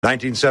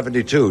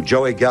1972,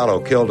 Joey Gallo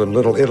killed in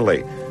Little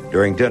Italy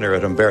during dinner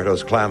at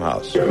Umberto's Clam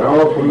House. An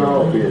hour from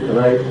now, be it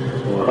tonight,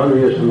 or 100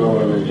 years from now,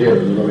 I'm in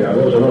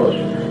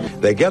jail.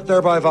 They get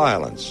there by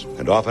violence,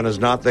 and often as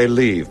not, they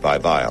leave by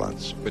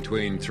violence.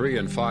 Between $3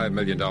 and $5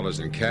 million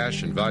in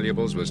cash and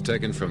valuables was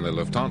taken from the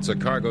Lufthansa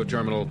cargo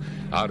terminal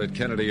out at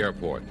Kennedy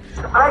Airport.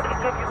 I can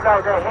give you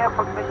guys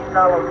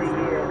 $500,000 a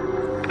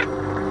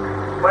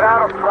year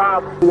without a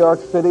problem. New York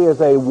City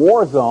is a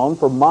war zone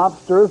for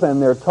mobsters and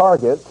their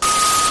targets.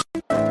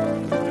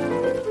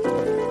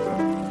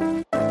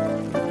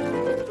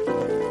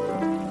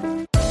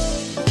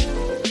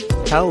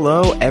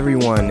 Hello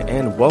everyone,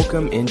 and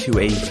welcome into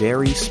a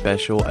very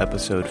special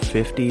episode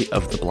 50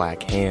 of The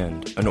Black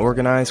Hand, an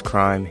organized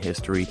crime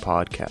history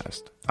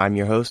podcast. I'm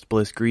your host,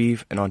 Bliss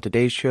Grieve, and on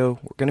today's show,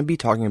 we're going to be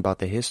talking about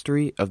the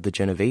history of the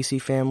Genovese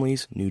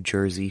family's New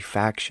Jersey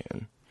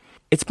faction.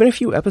 It's been a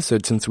few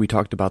episodes since we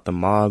talked about the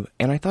mob,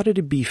 and I thought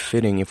it'd be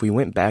fitting if we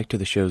went back to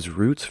the show's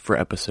roots for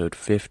episode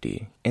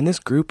 50, and this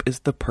group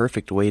is the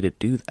perfect way to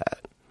do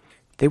that.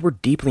 They were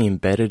deeply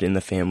embedded in the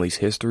family's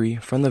history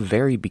from the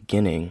very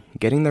beginning,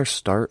 getting their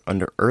start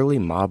under early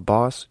mob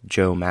boss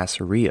Joe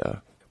Masseria.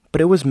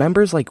 But it was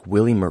members like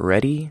Willie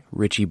Moretti,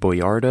 Richie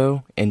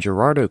Boiardo, and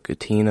Gerardo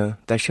Cattina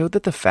that showed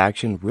that the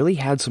faction really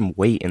had some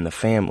weight in the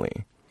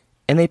family.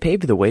 And they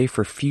paved the way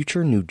for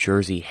future New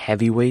Jersey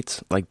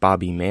heavyweights like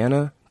Bobby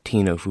Manna,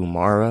 Tino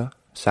Fumara,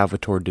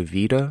 Salvatore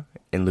DeVita,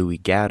 and Louis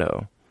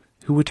Gatto,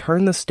 who would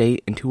turn the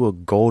state into a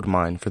gold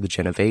mine for the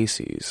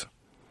Genoveses.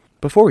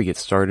 Before we get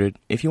started,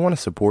 if you want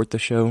to support the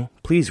show,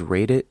 please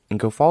rate it and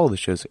go follow the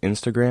show's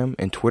Instagram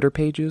and Twitter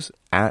pages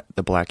at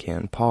The Black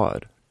Hand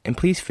Pod, and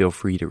please feel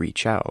free to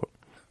reach out.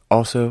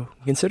 Also,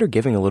 consider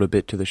giving a little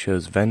bit to the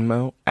show's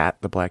Venmo at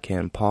The Black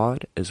Hand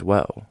Pod as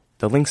well.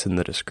 The link's in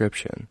the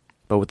description.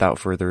 But without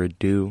further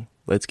ado,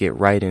 let's get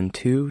right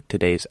into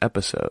today's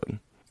episode.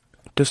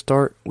 To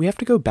start, we have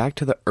to go back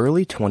to the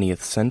early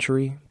 20th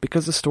century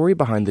because the story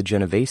behind the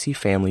Genovese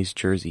family's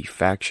Jersey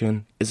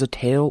faction is a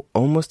tale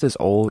almost as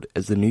old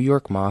as the New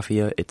York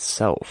Mafia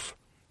itself.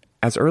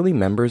 As early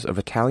members of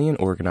Italian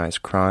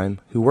organized crime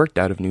who worked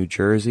out of New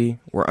Jersey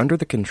were under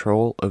the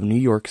control of New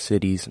York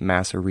City's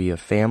Masseria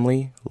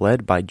family,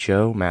 led by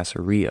Joe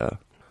Masseria.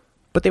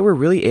 But they were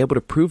really able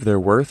to prove their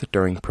worth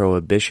during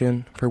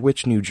Prohibition, for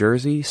which New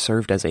Jersey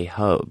served as a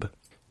hub.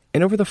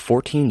 And over the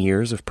 14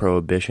 years of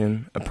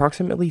Prohibition,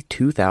 approximately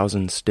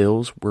 2,000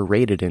 stills were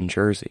raided in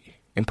Jersey,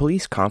 and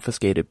police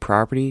confiscated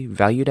property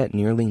valued at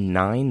nearly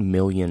 $9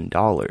 million.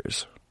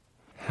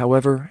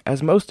 However,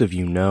 as most of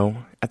you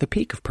know, at the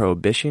peak of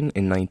Prohibition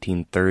in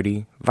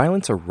 1930,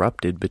 violence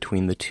erupted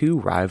between the two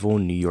rival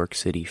New York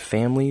City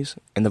families,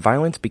 and the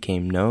violence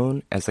became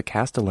known as the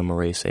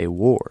Castellammarese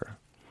War,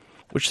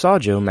 which saw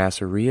Joe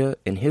Masseria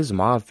and his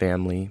mob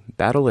family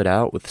battle it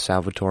out with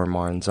Salvatore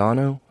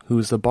Maranzano, who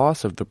was the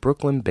boss of the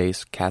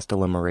Brooklyn-based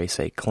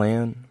Castellammarese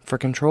clan, for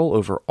control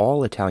over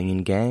all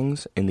Italian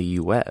gangs in the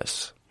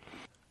U.S.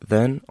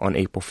 Then, on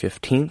April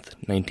 15,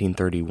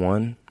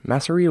 1931,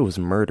 Masseria was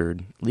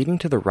murdered, leading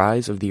to the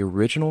rise of the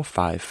original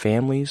 5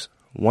 families,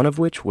 one of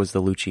which was the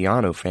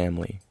Luciano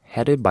family,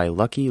 headed by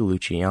Lucky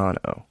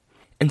Luciano.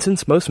 And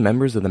since most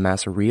members of the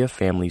Masseria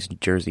family's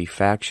Jersey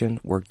faction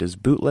worked as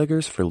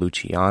bootleggers for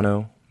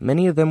Luciano,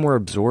 many of them were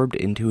absorbed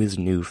into his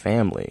new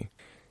family.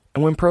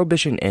 And when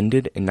Prohibition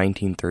ended in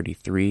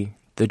 1933,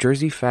 the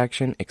Jersey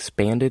faction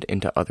expanded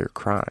into other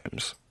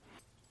crimes.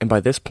 And by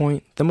this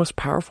point, the most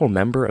powerful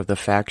member of the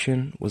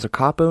faction was a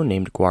capo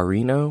named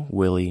Guarino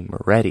Willie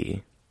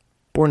Moretti.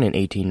 Born in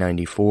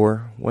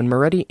 1894, when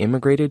Moretti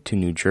immigrated to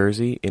New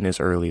Jersey in his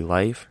early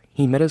life,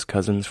 he met his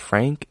cousins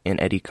Frank and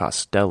Eddie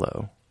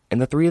Costello, and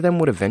the three of them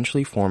would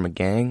eventually form a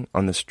gang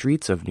on the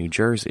streets of New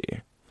Jersey.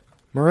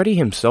 Moretti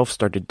himself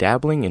started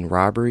dabbling in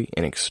robbery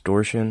and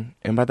extortion,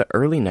 and by the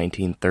early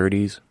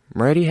 1930s,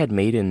 Moretti had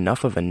made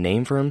enough of a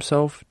name for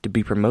himself to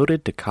be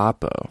promoted to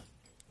capo.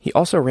 He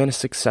also ran a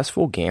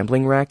successful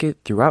gambling racket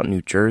throughout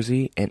New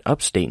Jersey and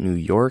upstate New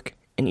York,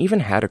 and even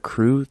had a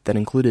crew that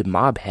included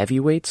mob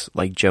heavyweights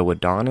like Joe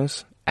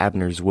Adonis,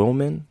 Abner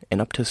Zwillman, and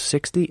up to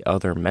 60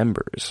 other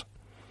members.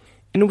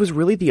 And it was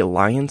really the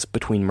alliance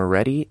between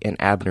Moretti and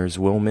Abner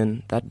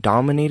Zwillman that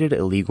dominated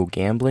illegal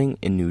gambling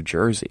in New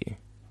Jersey,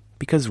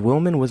 because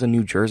Zwillman was a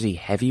New Jersey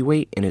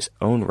heavyweight in his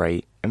own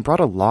right and brought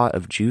a lot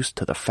of juice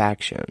to the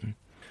faction.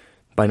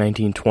 By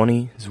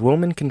 1920,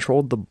 Zwillman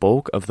controlled the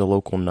bulk of the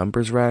local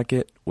numbers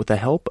racket with the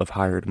help of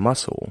hired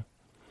muscle.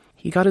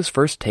 He got his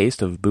first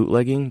taste of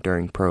bootlegging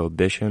during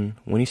Prohibition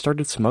when he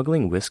started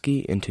smuggling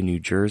whiskey into New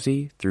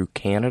Jersey through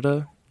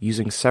Canada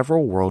using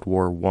several World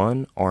War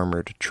I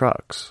armored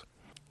trucks.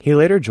 He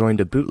later joined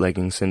a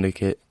bootlegging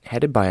syndicate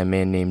headed by a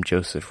man named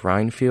Joseph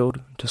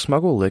Reinfield to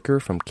smuggle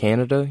liquor from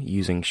Canada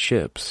using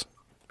ships,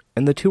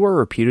 and the two are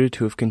reputed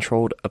to have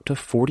controlled up to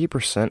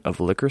 40% of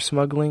liquor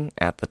smuggling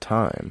at the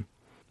time.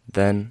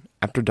 Then,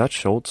 after Dutch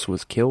Schultz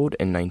was killed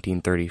in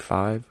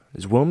 1935,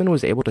 Zwillman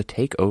was able to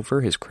take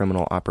over his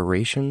criminal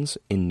operations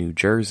in New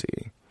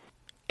Jersey.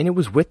 And it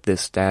was with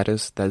this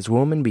status that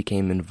Zwillman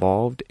became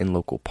involved in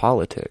local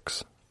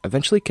politics,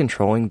 eventually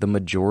controlling the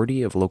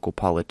majority of local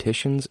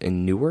politicians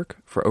in Newark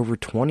for over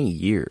 20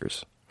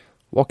 years,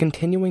 while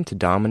continuing to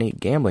dominate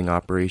gambling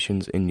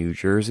operations in New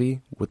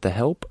Jersey with the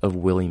help of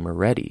Willie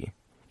Moretti.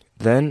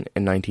 Then,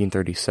 in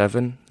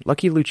 1937,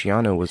 Lucky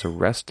Luciano was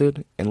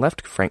arrested and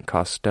left Frank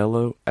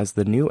Costello as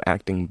the new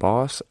acting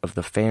boss of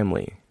the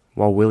family,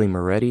 while Willie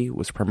Moretti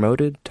was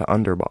promoted to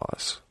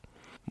underboss,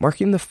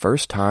 marking the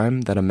first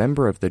time that a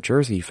member of the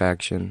Jersey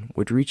faction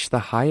would reach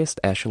the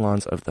highest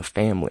echelons of the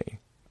family,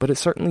 but it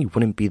certainly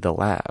wouldn't be the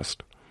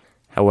last.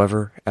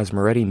 However, as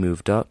Moretti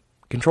moved up,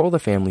 control of the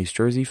family's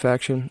Jersey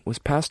faction was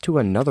passed to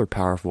another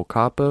powerful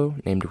capo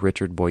named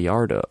Richard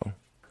Boiardo.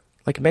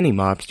 Like many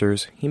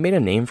mobsters, he made a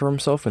name for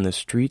himself in the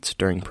streets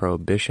during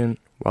Prohibition,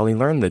 while he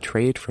learned the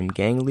trade from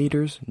gang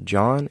leaders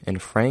John and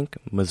Frank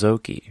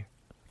Mazzocchi.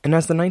 And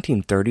as the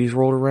 1930s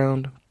rolled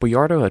around,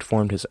 Boiardo had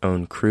formed his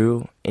own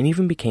crew and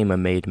even became a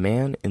made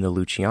man in the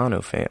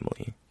Luciano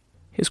family.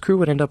 His crew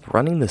would end up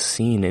running the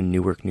scene in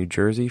Newark, New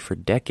Jersey for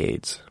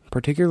decades,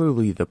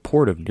 particularly the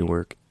port of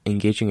Newark,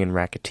 engaging in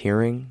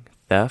racketeering,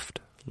 theft,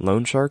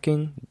 loan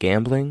sharking,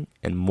 gambling,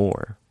 and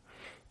more.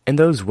 And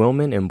those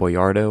Willman and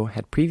Boiardo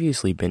had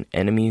previously been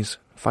enemies,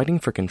 fighting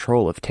for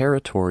control of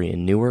territory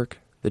in Newark,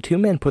 the two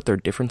men put their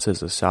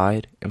differences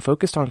aside and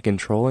focused on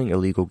controlling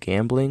illegal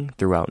gambling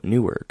throughout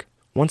Newark,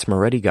 once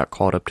Moretti got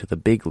called up to the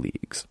big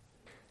leagues.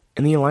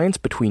 And the alliance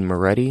between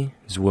Moretti,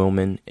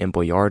 Zwillman, and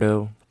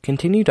Boiardo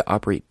continued to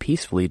operate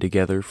peacefully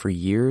together for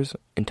years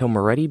until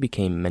Moretti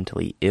became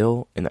mentally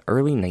ill in the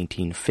early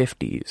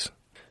 1950s.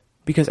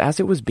 Because as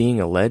it was being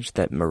alleged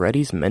that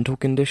Moretti's mental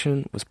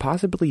condition was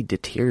possibly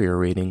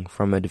deteriorating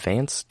from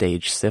advanced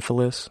stage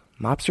syphilis,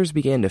 mobsters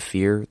began to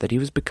fear that he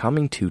was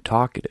becoming too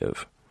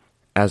talkative.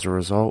 As a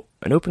result,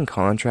 an open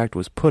contract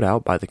was put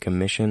out by the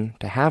commission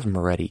to have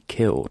Moretti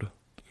killed.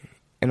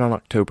 And on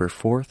October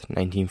 4th,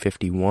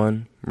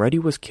 1951, Moretti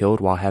was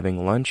killed while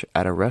having lunch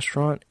at a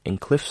restaurant in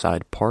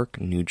Cliffside Park,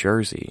 New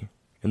Jersey,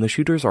 and the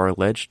shooters are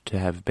alleged to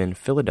have been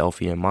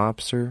Philadelphia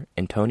mobster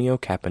Antonio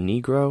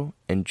Caponegro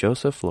and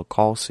Joseph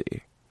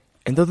Localci.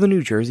 And though the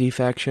New Jersey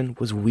faction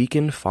was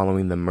weakened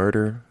following the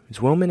murder,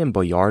 Zwillman and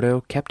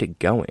Boiardo kept it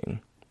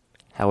going.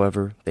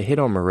 However, the hit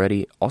on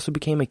Moretti also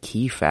became a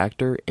key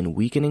factor in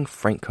weakening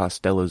Frank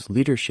Costello's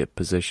leadership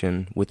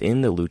position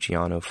within the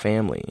Luciano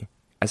family,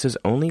 as his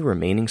only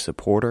remaining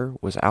supporter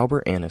was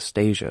Albert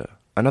Anastasia,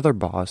 another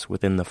boss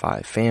within the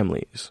five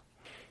families.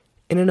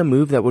 And in a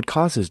move that would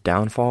cause his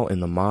downfall in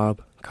the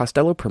mob,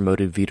 Costello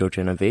promoted Vito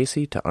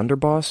Genovese to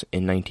underboss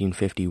in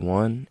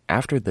 1951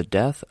 after the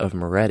death of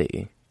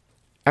Moretti.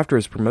 After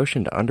his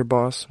promotion to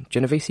underboss,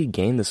 Genovese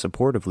gained the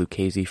support of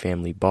Lucchese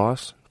family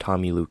boss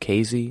Tommy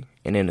Lucchese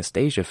and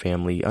Anastasia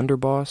family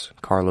underboss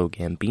Carlo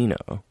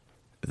Gambino.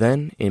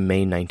 Then, in May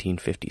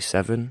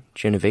 1957,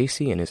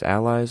 Genovese and his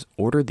allies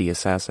ordered the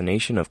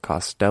assassination of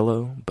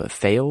Costello, but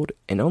failed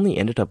and only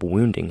ended up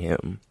wounding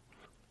him.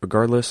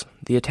 Regardless,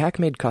 the attack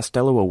made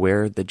Costello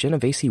aware that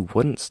Genovese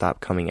wouldn't stop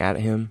coming at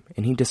him,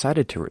 and he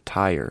decided to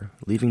retire,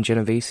 leaving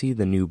Genovese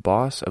the new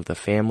boss of the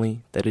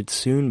family that'd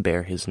soon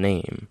bear his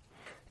name.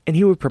 And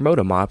he would promote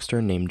a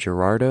mobster named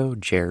Gerardo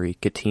Jerry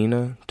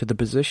Cattina to the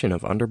position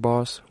of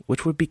underboss,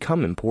 which would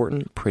become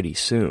important pretty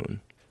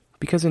soon.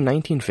 Because in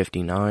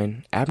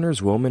 1959, Abner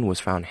Zwillman was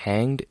found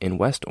hanged in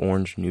West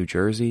Orange, New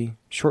Jersey,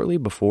 shortly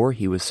before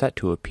he was set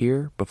to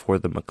appear before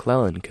the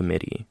McClellan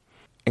Committee.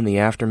 In the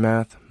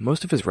aftermath,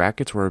 most of his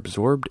rackets were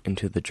absorbed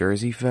into the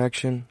Jersey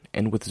faction,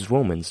 and with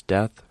Zwillman's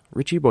death,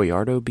 Richie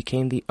Boiardo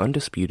became the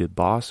undisputed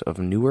boss of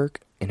Newark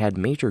and had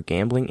major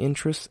gambling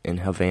interests in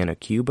Havana,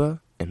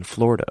 Cuba, and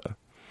Florida.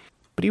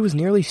 But he was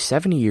nearly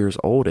 70 years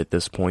old at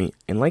this point,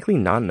 and likely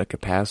not in a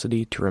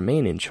capacity to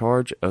remain in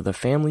charge of the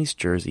family's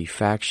Jersey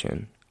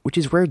faction, which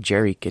is where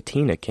Jerry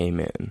Cattina came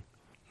in.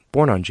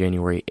 Born on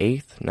January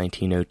 8,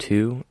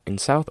 1902, in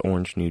South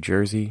Orange, New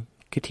Jersey,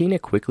 Cattina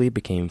quickly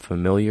became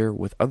familiar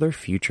with other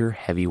future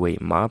heavyweight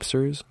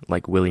mobsters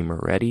like Willie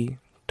Moretti,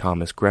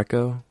 Thomas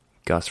Greco,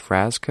 Gus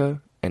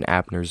Frasca, and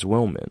Abner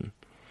Zwillman.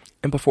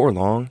 And before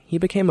long, he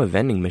became a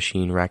vending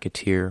machine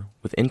racketeer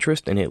with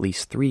interest in at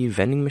least 3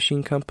 vending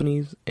machine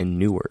companies in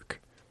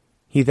Newark.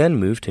 He then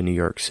moved to New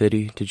York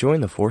City to join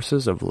the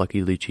forces of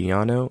Lucky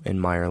Luciano and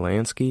Meyer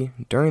Lansky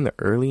during the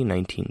early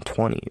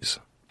 1920s.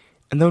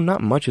 And though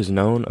not much is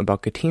known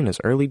about Cattina's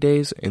early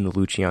days in the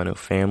Luciano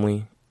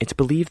family, it's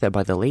believed that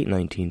by the late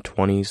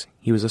 1920s,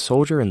 he was a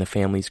soldier in the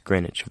family's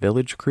Greenwich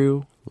Village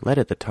crew, led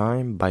at the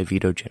time by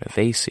Vito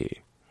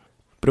Genovese.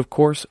 But of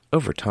course,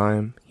 over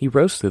time, he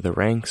rose through the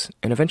ranks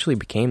and eventually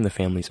became the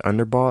family's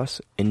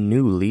underboss and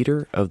new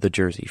leader of the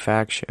Jersey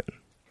faction.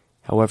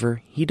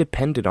 However, he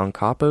depended on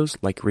capos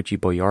like Richie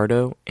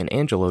Boiardo and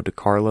Angelo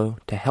DiCarlo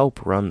to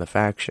help run the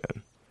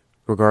faction.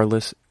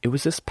 Regardless, it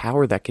was this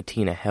power that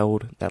Cattina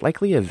held that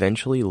likely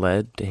eventually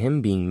led to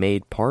him being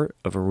made part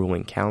of a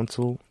ruling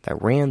council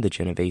that ran the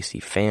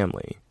Genovese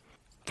family.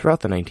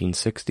 Throughout the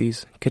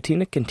 1960s,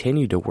 Cattina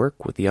continued to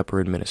work with the upper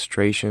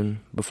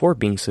administration before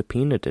being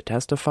subpoenaed to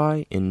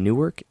testify in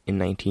Newark in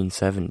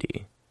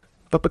 1970.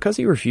 But because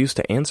he refused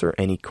to answer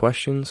any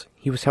questions,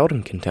 he was held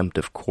in contempt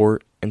of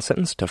court and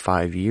sentenced to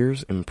 5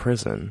 years in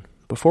prison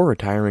before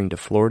retiring to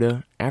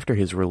Florida after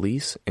his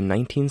release in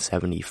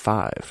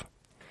 1975.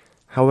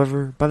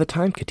 However, by the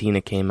time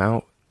Katina came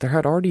out, there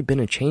had already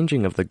been a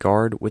changing of the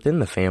guard within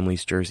the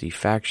family's Jersey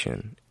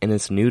faction, and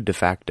its new de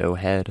facto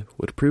head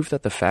would prove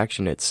that the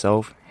faction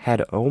itself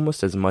had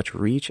almost as much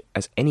reach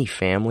as any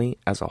family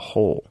as a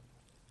whole.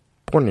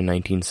 Born in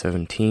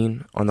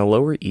 1917, on the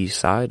Lower East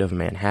Side of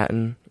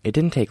Manhattan, it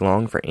didn't take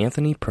long for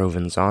Anthony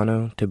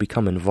Provenzano to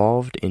become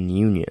involved in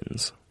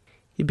unions.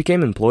 He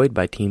became employed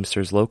by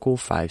Teamsters Local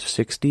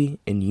 560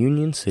 in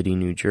Union City,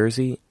 New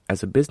Jersey,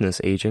 as a business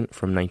agent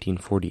from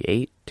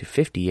 1948 to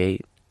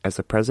 58, as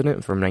a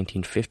president from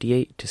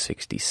 1958 to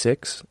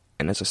 66,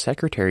 and as a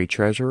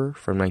secretary-treasurer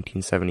from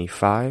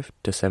 1975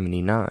 to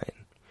 79.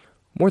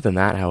 More than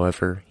that,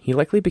 however, he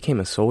likely became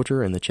a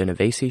soldier in the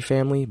Genovese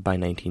family by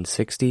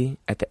 1960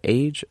 at the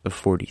age of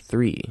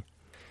 43.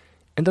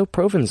 And though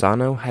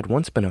Provenzano had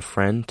once been a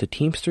friend to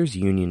Teamsters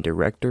Union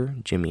Director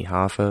Jimmy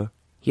Hoffa,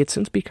 he had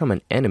since become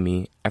an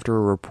enemy after a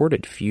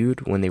reported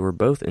feud when they were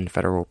both in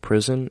federal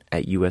prison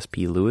at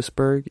USP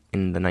Lewisburg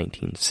in the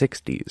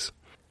 1960s.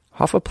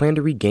 Hoffa planned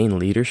to regain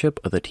leadership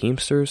of the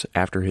Teamsters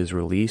after his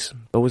release,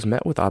 but was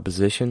met with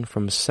opposition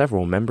from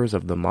several members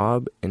of the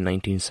mob in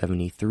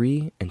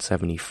 1973 and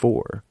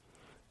 74.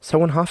 So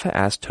when Hoffa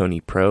asked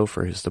Tony Pro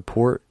for his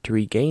support to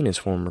regain his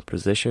former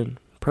position,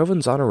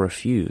 Provenzano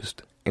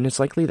refused, and it's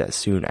likely that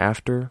soon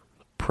after,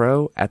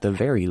 Pro, at the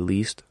very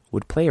least,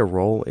 would play a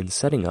role in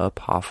setting up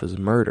Hoffa's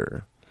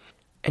murder.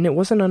 And it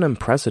wasn't an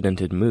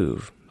unprecedented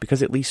move,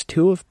 because at least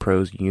 2 of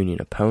Pro's union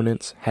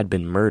opponents had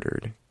been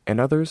murdered, and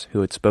others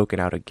who had spoken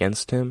out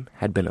against him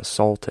had been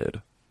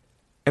assaulted.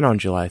 And on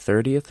July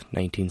 30th,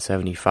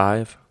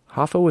 1975,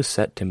 Hoffa was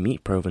set to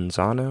meet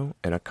Provenzano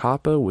and a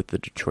capo with the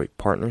Detroit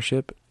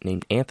Partnership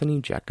named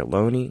Anthony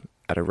Giacalone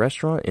at a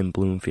restaurant in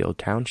Bloomfield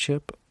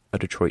Township, a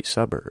Detroit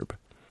suburb.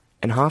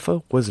 And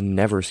Hoffa was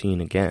never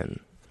seen again.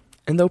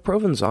 And though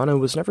Provenzano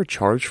was never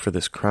charged for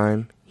this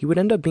crime, he would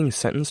end up being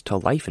sentenced to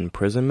life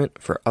imprisonment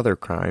for other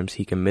crimes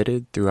he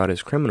committed throughout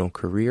his criminal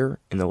career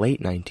in the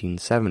late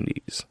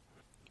 1970s.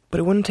 But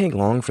it wouldn't take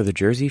long for the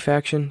Jersey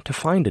faction to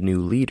find a new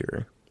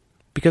leader,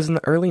 because in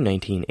the early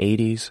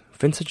 1980s,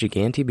 Vincent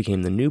Gigante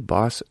became the new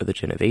boss of the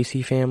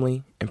Genovese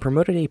family and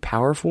promoted a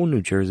powerful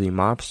New Jersey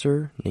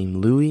mobster named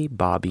Louis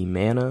Bobby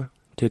Manna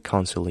to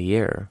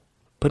consigliere,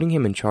 putting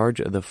him in charge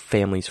of the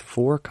family's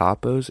 4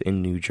 capos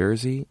in New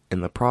Jersey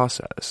in the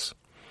process.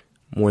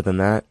 More than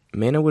that,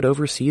 Manna would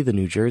oversee the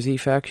New Jersey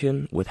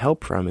faction with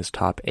help from his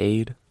top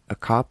aide, a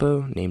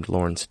capo named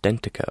Lawrence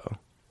Dentico.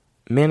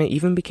 Manna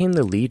even became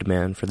the lead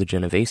man for the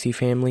Genovese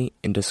family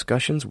in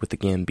discussions with the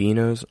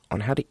Gambinos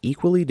on how to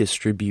equally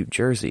distribute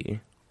Jersey.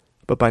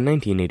 But by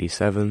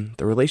 1987,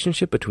 the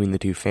relationship between the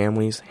two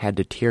families had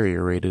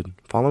deteriorated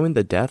following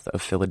the death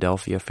of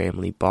Philadelphia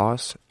family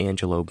boss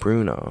Angelo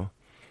Bruno.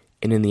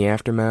 And in the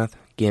aftermath,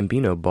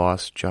 Gambino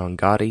boss John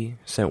Gotti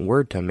sent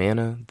word to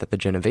Manna that the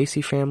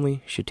Genovese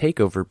family should take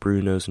over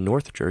Bruno's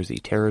North Jersey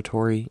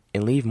territory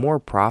and leave more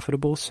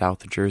profitable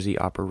South Jersey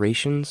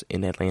operations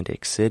in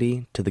Atlantic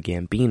City to the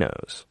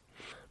Gambinos.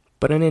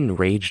 But an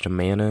enraged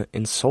Manna,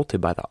 insulted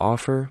by the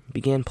offer,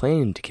 began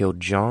planning to kill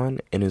John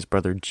and his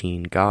brother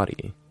Gene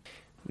Gotti.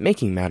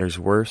 Making matters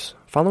worse,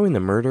 following the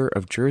murder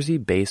of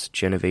Jersey-based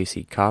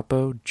Genovese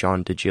capo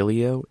John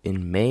DiGilio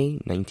in May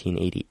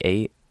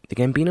 1988, the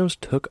Gambinos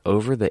took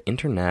over the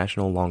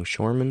International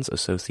Longshoremen's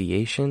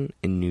Association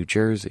in New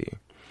Jersey.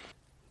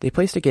 They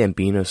placed a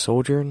Gambino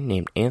soldier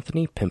named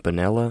Anthony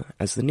Pimpinella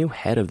as the new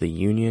head of the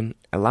union,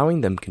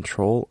 allowing them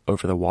control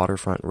over the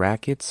waterfront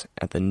rackets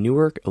at the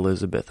Newark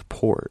Elizabeth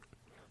port.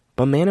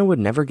 But Manna would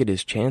never get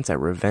his chance at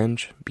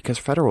revenge because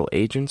federal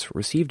agents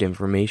received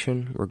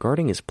information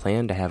regarding his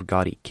plan to have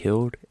Gotti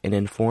killed and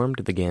informed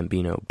the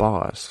Gambino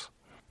boss.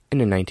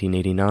 And in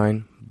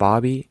 1989,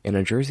 Bobby and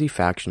a Jersey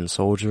faction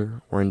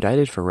soldier were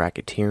indicted for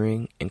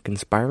racketeering and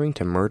conspiring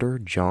to murder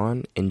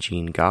John and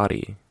Gene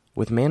Gotti,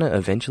 with Manna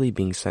eventually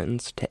being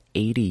sentenced to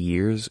 80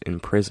 years in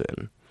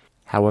prison.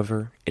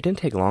 However, it didn't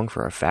take long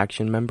for a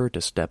faction member to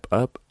step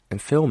up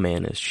and fill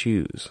Manna's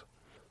shoes.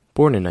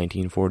 Born in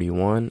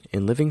 1941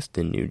 in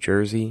Livingston, New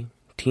Jersey,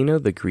 Tino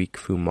the Greek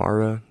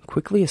Fumara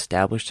quickly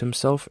established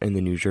himself in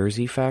the New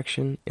Jersey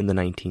faction in the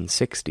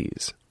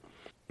 1960s.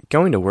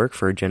 Going to work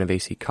for a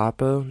Genovese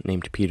capo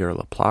named Peter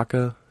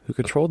LaPlaca, who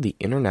controlled the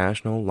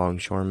International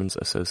Longshoremen's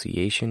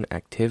Association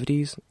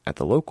activities at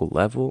the local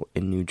level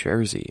in New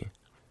Jersey.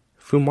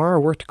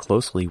 Fumara worked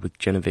closely with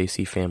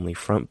Genovese family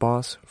front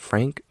boss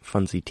Frank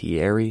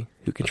Funzitieri,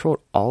 who controlled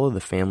all of the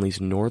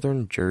family's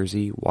northern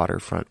Jersey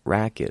waterfront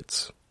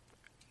rackets.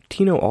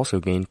 Tino also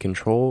gained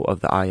control of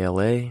the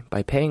ILA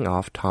by paying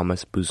off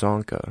Thomas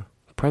Buzanka,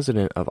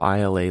 president of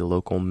ILA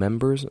local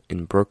members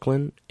in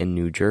Brooklyn and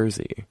New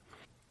Jersey.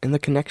 And the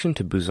connection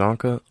to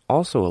Buzanka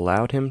also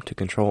allowed him to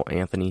control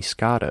Anthony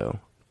Scotto,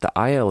 the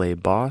ILA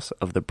boss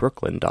of the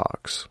Brooklyn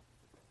docks.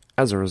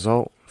 As a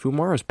result,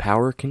 Fumara's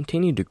power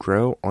continued to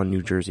grow on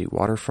New Jersey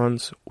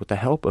waterfronts with the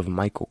help of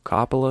Michael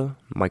Coppola,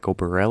 Michael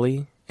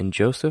Borelli, and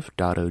Joseph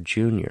Dotto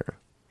Jr.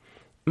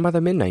 And by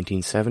the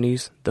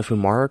mid-1970s, the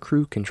Fumara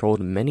crew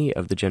controlled many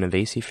of the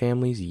Genovese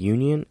family's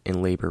union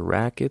and labor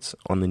rackets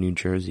on the New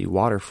Jersey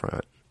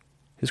waterfront.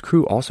 His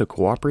crew also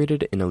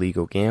cooperated in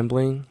illegal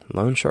gambling,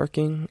 loan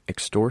sharking,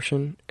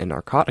 extortion, and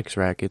narcotics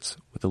rackets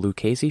with a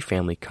Lucchese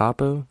family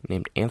capo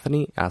named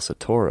Anthony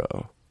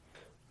Asatoro.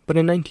 But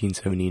in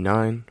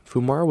 1979,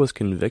 Fumara was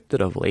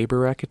convicted of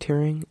labor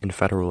racketeering and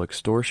federal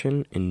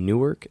extortion in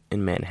Newark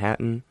and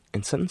Manhattan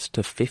and sentenced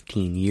to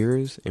 15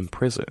 years in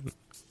prison.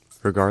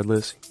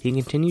 Regardless, he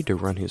continued to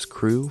run his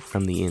crew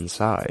from the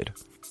inside.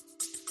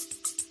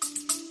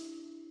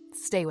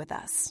 Stay with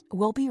us.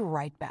 We'll be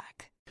right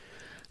back.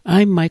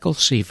 I'm Michael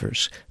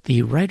Sievers,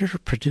 the writer,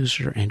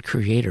 producer, and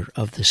creator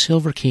of The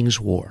Silver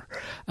King's War,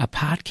 a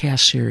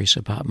podcast series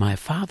about my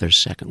father's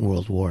Second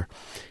World War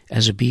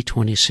as a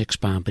B-26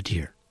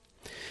 bombardier.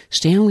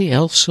 Stanley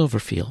L.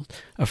 Silverfield,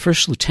 a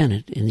first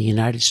lieutenant in the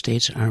United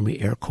States Army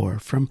Air Corps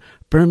from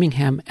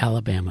Birmingham,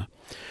 Alabama,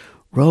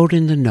 rode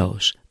in the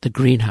nose, the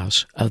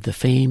greenhouse of the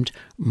famed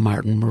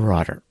Martin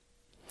Marauder.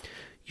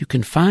 You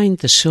can find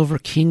The Silver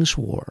King's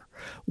War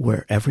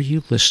wherever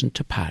you listen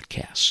to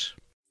podcasts.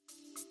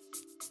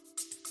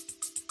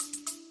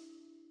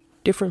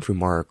 Different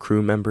Fumara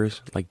crew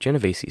members, like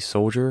Genovese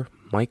soldier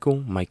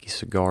Mikey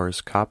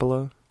Cigars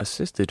Coppola,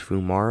 assisted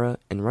Fumara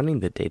in running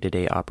the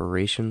day-to-day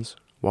operations,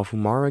 while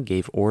Fumara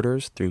gave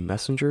orders through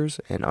messengers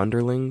and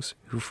underlings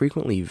who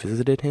frequently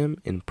visited him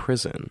in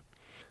prison.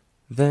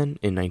 Then,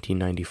 in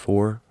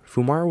 1994,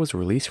 Fumara was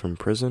released from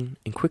prison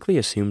and quickly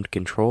assumed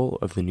control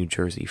of the New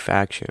Jersey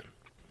faction.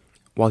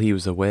 While he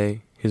was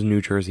away, his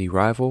New Jersey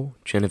rival,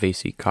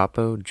 Genovese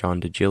capo John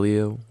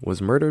DiGilio,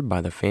 was murdered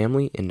by the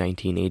family in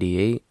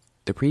 1988.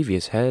 The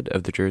previous head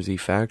of the Jersey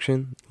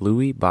faction,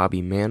 Louis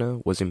Bobby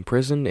Manna, was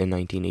imprisoned in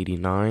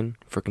 1989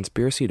 for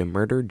conspiracy to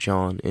murder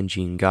John and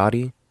Jean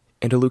Gotti,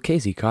 and a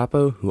Lucchese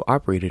capo who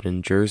operated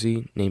in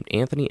Jersey named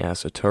Anthony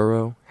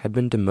Asatoro had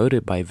been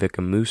demoted by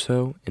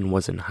Vicamuso and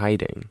was in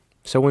hiding.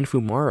 So when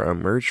Fumara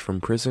emerged from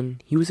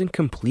prison, he was in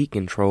complete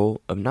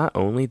control of not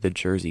only the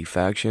Jersey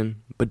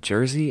faction, but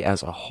Jersey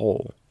as a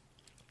whole.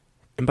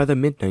 And by the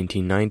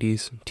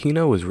mid-1990s,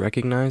 Tino was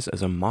recognized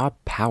as a mob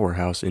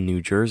powerhouse in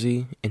New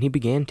Jersey, and he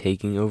began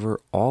taking over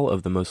all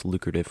of the most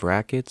lucrative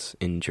rackets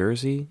in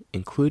Jersey,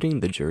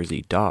 including the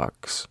Jersey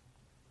docks.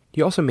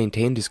 He also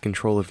maintained his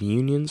control of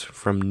unions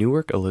from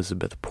Newark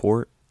Elizabeth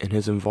Port, and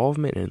his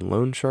involvement in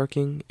loan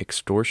sharking,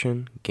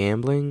 extortion,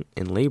 gambling,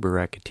 and labor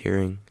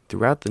racketeering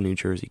throughout the New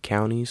Jersey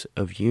counties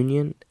of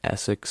Union,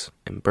 Essex,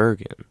 and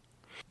Bergen.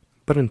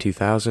 But in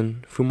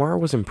 2000, Fumara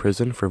was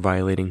imprisoned for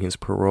violating his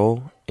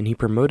parole, and he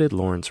promoted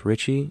Lawrence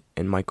Ritchie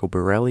and Michael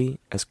Borelli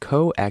as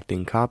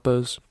co-acting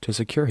capos to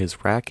secure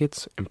his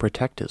rackets and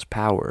protect his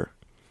power.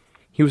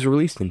 He was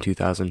released in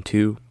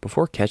 2002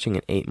 before catching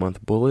an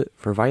 8-month bullet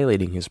for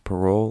violating his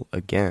parole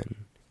again,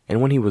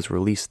 and when he was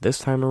released this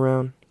time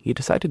around, he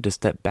decided to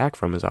step back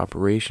from his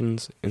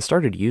operations and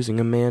started using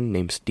a man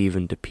named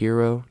Stephen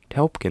DePiero to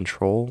help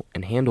control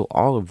and handle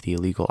all of the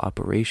illegal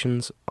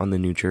operations on the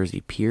New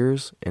Jersey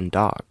piers and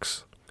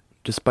docks.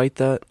 Despite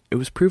that, it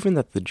was proven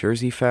that the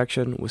Jersey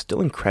faction was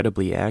still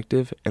incredibly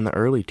active in the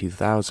early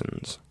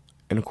 2000s,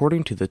 and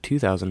according to the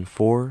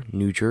 2004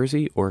 New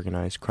Jersey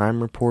Organized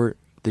Crime Report,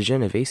 the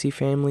Genovese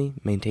family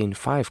maintained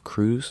 5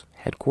 crews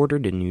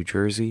headquartered in New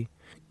Jersey,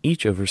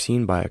 each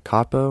overseen by a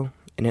capo,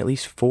 and at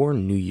least 4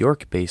 New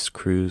York-based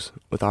crews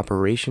with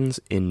operations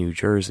in New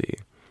Jersey.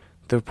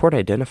 The report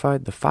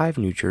identified the 5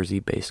 New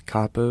Jersey-based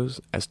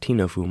capos as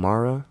Tino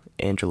Fumara,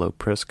 Angelo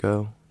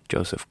Prisco,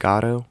 Joseph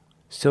Gatto,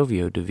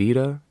 Silvio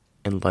DeVita,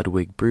 and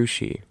Ludwig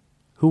Bruschi,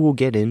 who we'll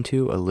get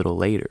into a little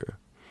later.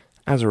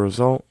 As a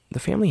result, the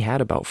family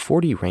had about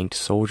 40 ranked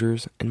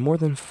soldiers and more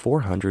than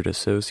 400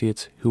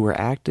 associates who were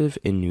active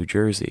in New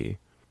Jersey.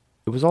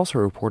 It was also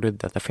reported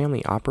that the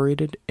family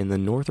operated in the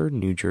northern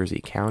New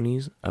Jersey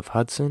counties of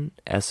Hudson,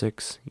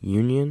 Essex,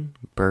 Union,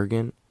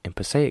 Bergen, and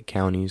Passaic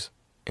counties,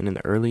 and in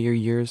the earlier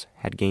years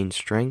had gained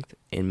strength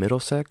in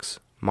Middlesex,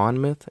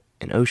 Monmouth,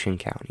 and Ocean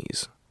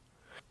counties.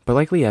 But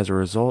likely as a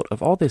result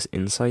of all this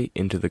insight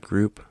into the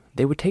group,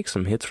 they would take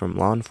some hits from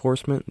law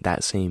enforcement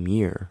that same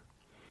year.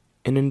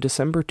 And in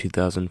December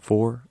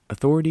 2004,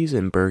 authorities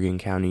in Bergen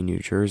County, New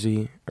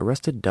Jersey,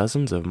 arrested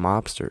dozens of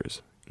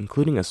mobsters,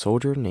 including a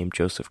soldier named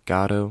Joseph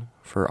Gatto,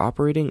 for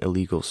operating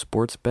illegal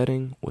sports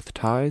betting with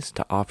ties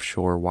to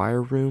offshore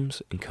wire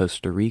rooms in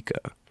Costa Rica.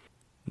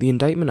 The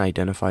indictment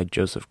identified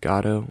Joseph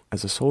Gatto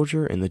as a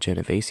soldier in the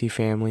Genovese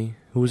family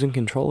who was in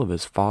control of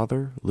his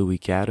father, Louis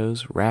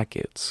Gatto's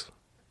rackets.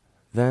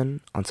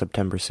 Then, on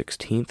September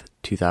 16,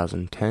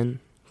 2010,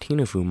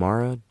 Tino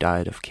Fumara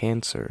died of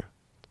cancer.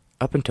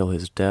 Up until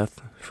his death,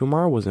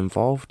 Fumara was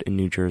involved in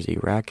New Jersey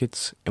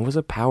rackets and was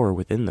a power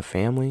within the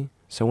family,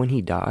 so when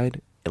he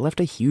died, it left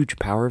a huge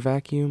power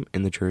vacuum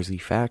in the Jersey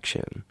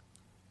faction.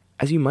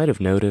 As you might have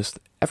noticed,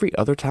 every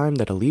other time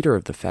that a leader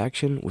of the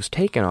faction was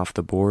taken off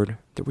the board,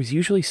 there was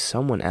usually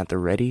someone at the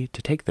ready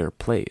to take their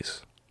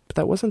place. But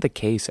that wasn't the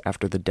case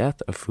after the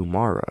death of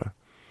Fumara.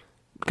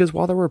 Because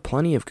while there were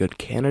plenty of good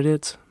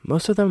candidates,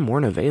 most of them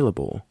weren't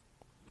available.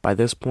 By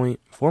this point,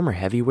 former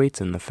heavyweights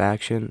in the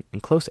faction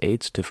and close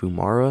aides to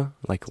Fumara,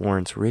 like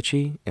Lawrence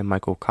Ritchie and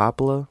Michael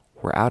Coppola,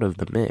 were out of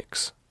the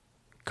mix.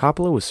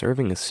 Coppola was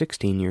serving a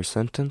 16-year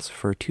sentence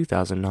for a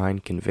 2009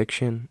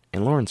 conviction,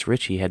 and Lawrence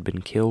Ritchie had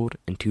been killed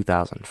in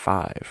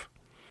 2005.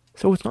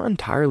 So it's not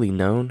entirely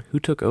known who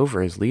took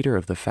over as leader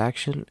of the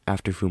faction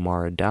after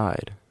Fumara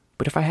died.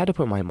 But if I had to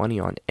put my money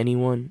on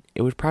anyone,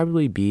 it would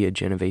probably be a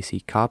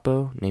Genovese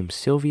capo named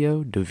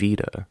Silvio De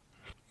Vita.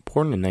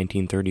 Born in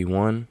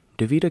 1931,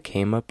 De Vita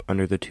came up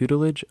under the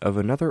tutelage of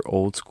another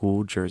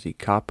old-school Jersey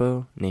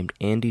capo named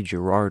Andy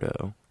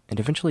Girardo, and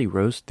eventually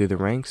rose through the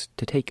ranks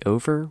to take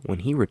over when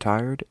he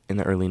retired in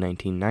the early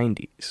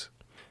 1990s.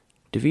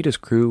 De Vita's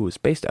crew was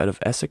based out of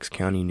Essex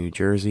County, New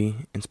Jersey,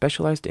 and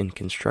specialized in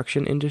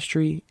construction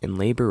industry and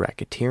labor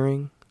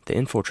racketeering, the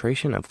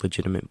infiltration of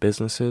legitimate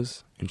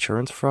businesses,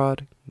 insurance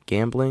fraud,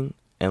 gambling,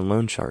 and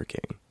loan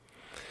sharking.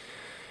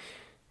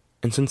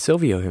 And since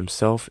Silvio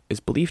himself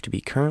is believed to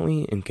be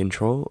currently in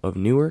control of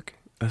Newark,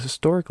 a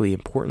historically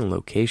important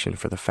location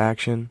for the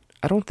faction,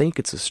 I don't think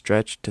it's a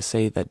stretch to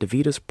say that De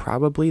Vita's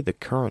probably the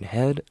current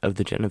head of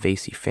the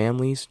Genovese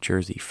family's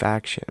Jersey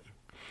faction.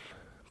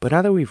 But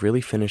now that we've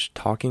really finished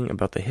talking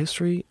about the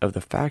history of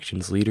the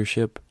faction's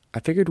leadership, I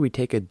figured we'd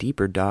take a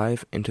deeper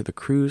dive into the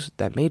crews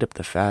that made up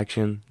the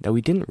faction that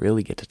we didn't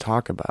really get to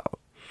talk about.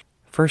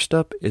 First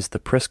up is the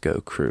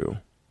Prisco crew.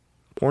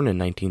 Born in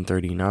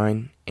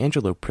 1939,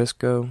 Angelo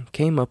Prisco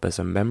came up as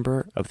a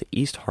member of the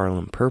East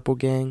Harlem Purple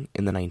Gang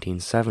in the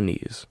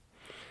 1970s,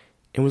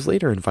 and was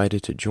later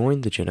invited to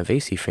join the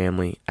Genovese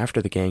family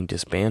after the gang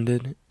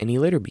disbanded, and he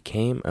later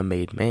became a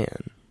made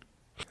man.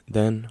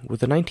 Then, with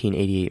the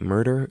 1988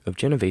 murder of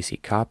Genovese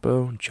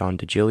capo John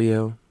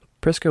DiGilio,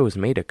 Prisco was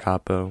made a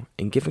capo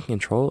and given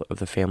control of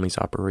the family's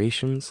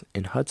operations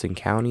in Hudson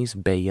County's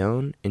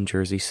Bayonne and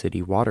Jersey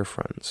City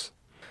waterfronts,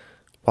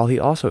 while he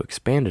also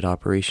expanded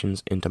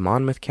operations into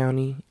Monmouth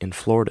County in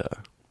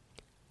Florida.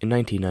 In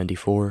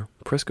 1994,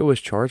 Prisco was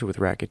charged with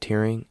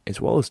racketeering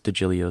as well as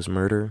DiGilio's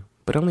murder,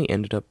 but only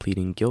ended up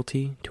pleading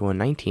guilty to a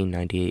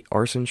 1998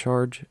 arson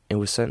charge and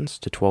was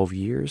sentenced to 12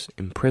 years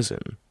in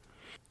prison,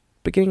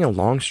 beginning a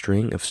long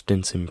string of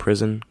stints in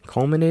prison,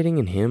 culminating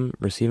in him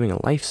receiving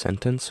a life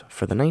sentence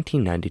for the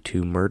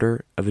 1992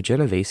 murder of a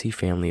Genovese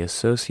family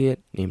associate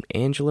named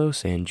Angelo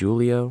San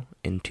Giulio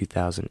in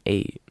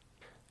 2008.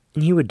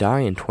 And he would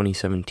die in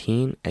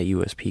 2017 at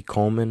USP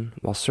Coleman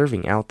while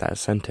serving out that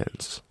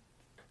sentence.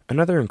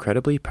 Another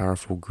incredibly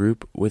powerful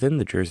group within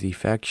the Jersey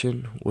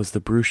faction was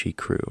the Bruschi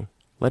crew,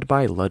 led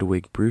by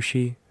Ludwig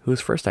Bruschi, who was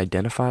first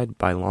identified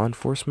by law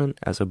enforcement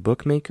as a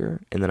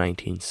bookmaker in the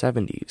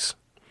 1970s.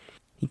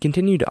 He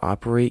continued to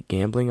operate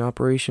gambling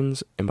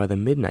operations, and by the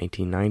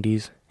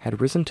mid-1990s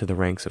had risen to the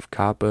ranks of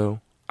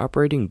capo,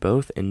 operating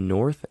both in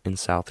North and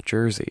South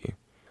Jersey.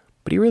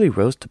 But he really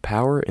rose to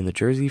power in the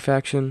Jersey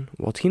faction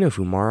while Tino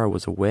Fumara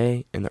was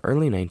away in the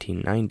early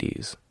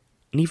 1990s,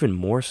 and even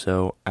more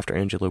so after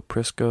Angelo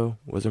Prisco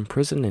was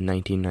imprisoned in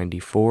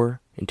 1994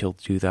 until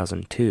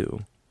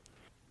 2002.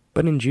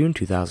 But in June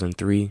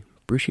 2003,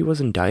 Bruschi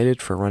was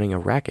indicted for running a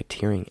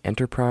racketeering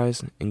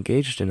enterprise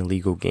engaged in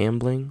illegal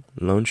gambling,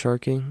 loan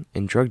sharking,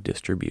 and drug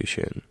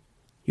distribution.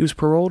 He was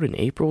paroled in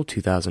April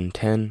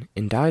 2010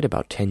 and died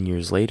about 10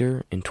 years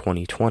later in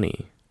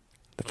 2020.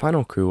 The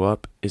final crew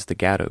up is the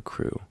Gatto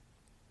crew.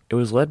 It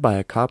was led by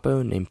a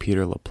capo named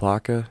Peter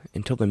LaPlaca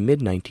until the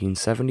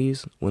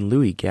mid-1970s when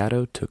Louis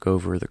Gatto took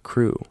over the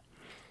crew.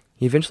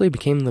 He eventually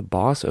became the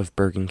boss of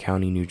Bergen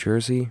County, New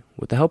Jersey,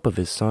 with the help of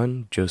his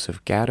son,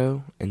 Joseph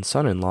Gatto, and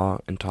son-in-law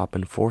and top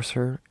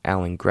enforcer,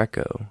 Alan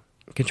Greco,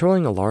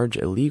 controlling a large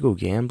illegal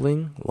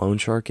gambling, loan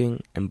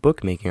sharking, and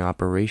bookmaking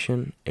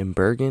operation in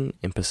Bergen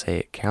and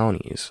Passaic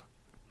counties.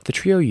 The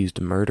trio used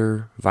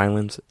murder,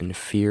 violence, and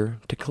fear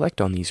to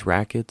collect on these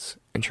rackets,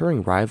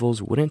 ensuring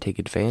rivals wouldn't take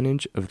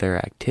advantage of their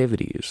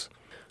activities.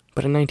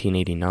 But in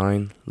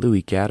 1989,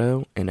 Louis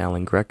Gatto and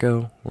Alan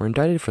Greco were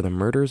indicted for the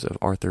murders of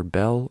Arthur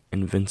Bell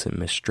and Vincent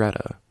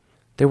Mistretta.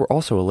 They were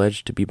also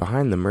alleged to be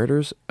behind the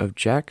murders of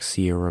Jack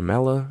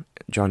Ciaramella,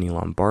 Johnny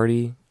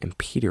Lombardi, and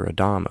Peter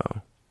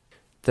Adamo.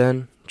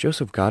 Then,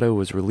 Joseph Gatto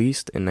was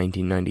released in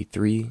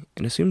 1993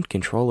 and assumed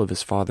control of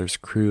his father's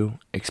crew,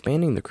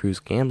 expanding the crew's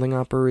gambling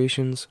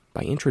operations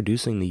by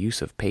introducing the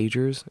use of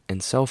pagers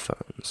and cell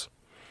phones.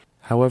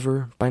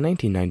 However, by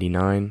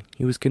 1999,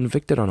 he was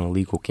convicted on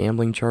illegal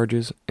gambling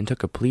charges and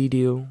took a plea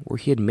deal where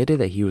he admitted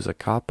that he was a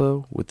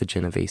capo with the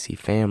Genovese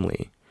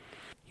family.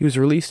 He was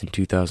released in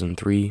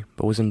 2003,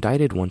 but was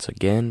indicted once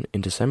again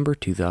in December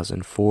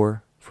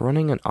 2004 for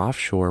running an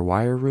offshore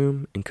wire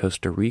room in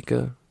Costa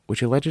Rica,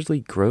 which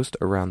allegedly grossed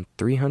around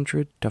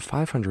 $300,000 to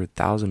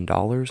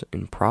 $500,000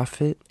 in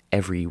profit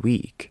every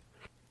week.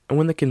 And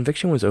when the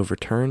conviction was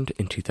overturned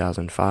in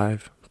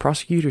 2005,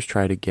 prosecutors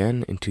tried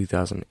again in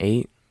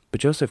 2008, but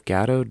Joseph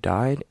Gatto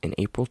died in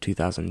April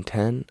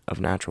 2010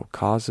 of natural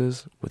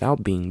causes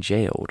without being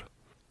jailed.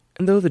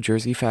 And though the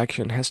Jersey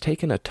faction has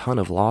taken a ton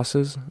of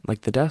losses,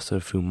 like the deaths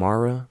of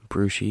Fumara,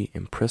 Bruschi,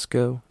 and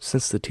Prisco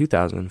since the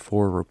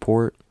 2004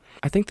 report,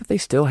 I think that they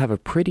still have a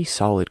pretty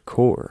solid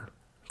core.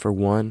 For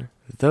one,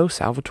 Though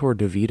Salvatore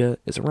De Vita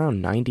is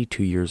around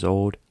 92 years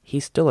old,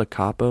 he's still a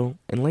capo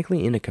and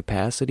likely in a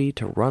capacity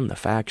to run the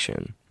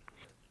faction.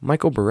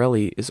 Michael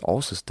Borelli is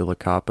also still a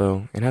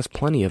capo and has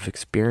plenty of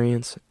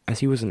experience as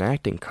he was an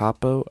acting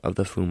capo of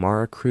the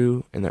Fumara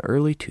crew in the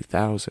early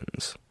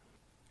 2000s.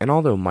 And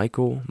although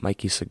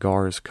Mikey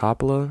Cigars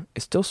Coppola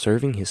is still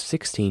serving his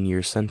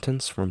 16-year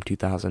sentence from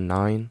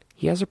 2009,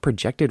 he has a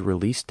projected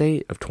release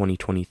date of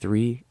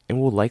 2023 and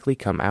will likely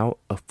come out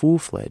a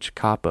full-fledged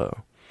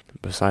capo.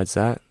 Besides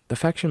that, the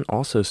faction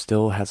also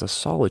still has a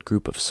solid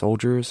group of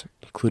soldiers,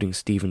 including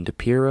Stephen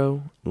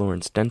DePiero,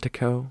 Lawrence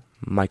Dentico,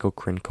 Michael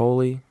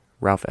Crincoli,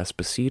 Ralph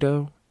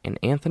Esposito, and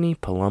Anthony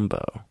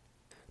Palumbo.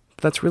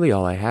 But that's really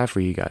all I have for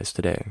you guys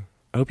today.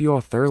 I hope you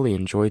all thoroughly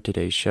enjoyed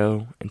today's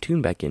show, and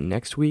tune back in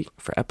next week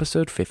for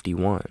episode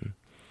 51.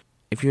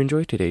 If you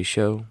enjoyed today's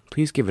show,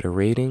 please give it a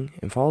rating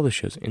and follow the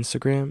show's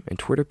Instagram and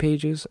Twitter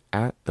pages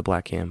at The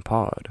Black Hand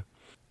Pod.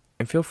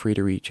 And feel free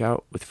to reach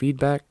out with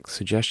feedback,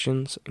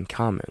 suggestions, and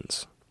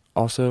comments.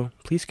 Also,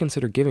 please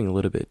consider giving a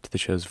little bit to the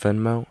show's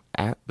Venmo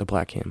at The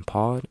Black Hand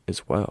Pod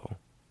as well.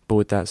 But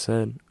with that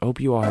said, I hope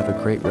you all have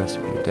a great rest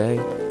of your day.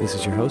 This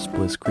is your host,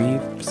 Bliss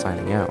Grieve,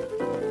 signing out.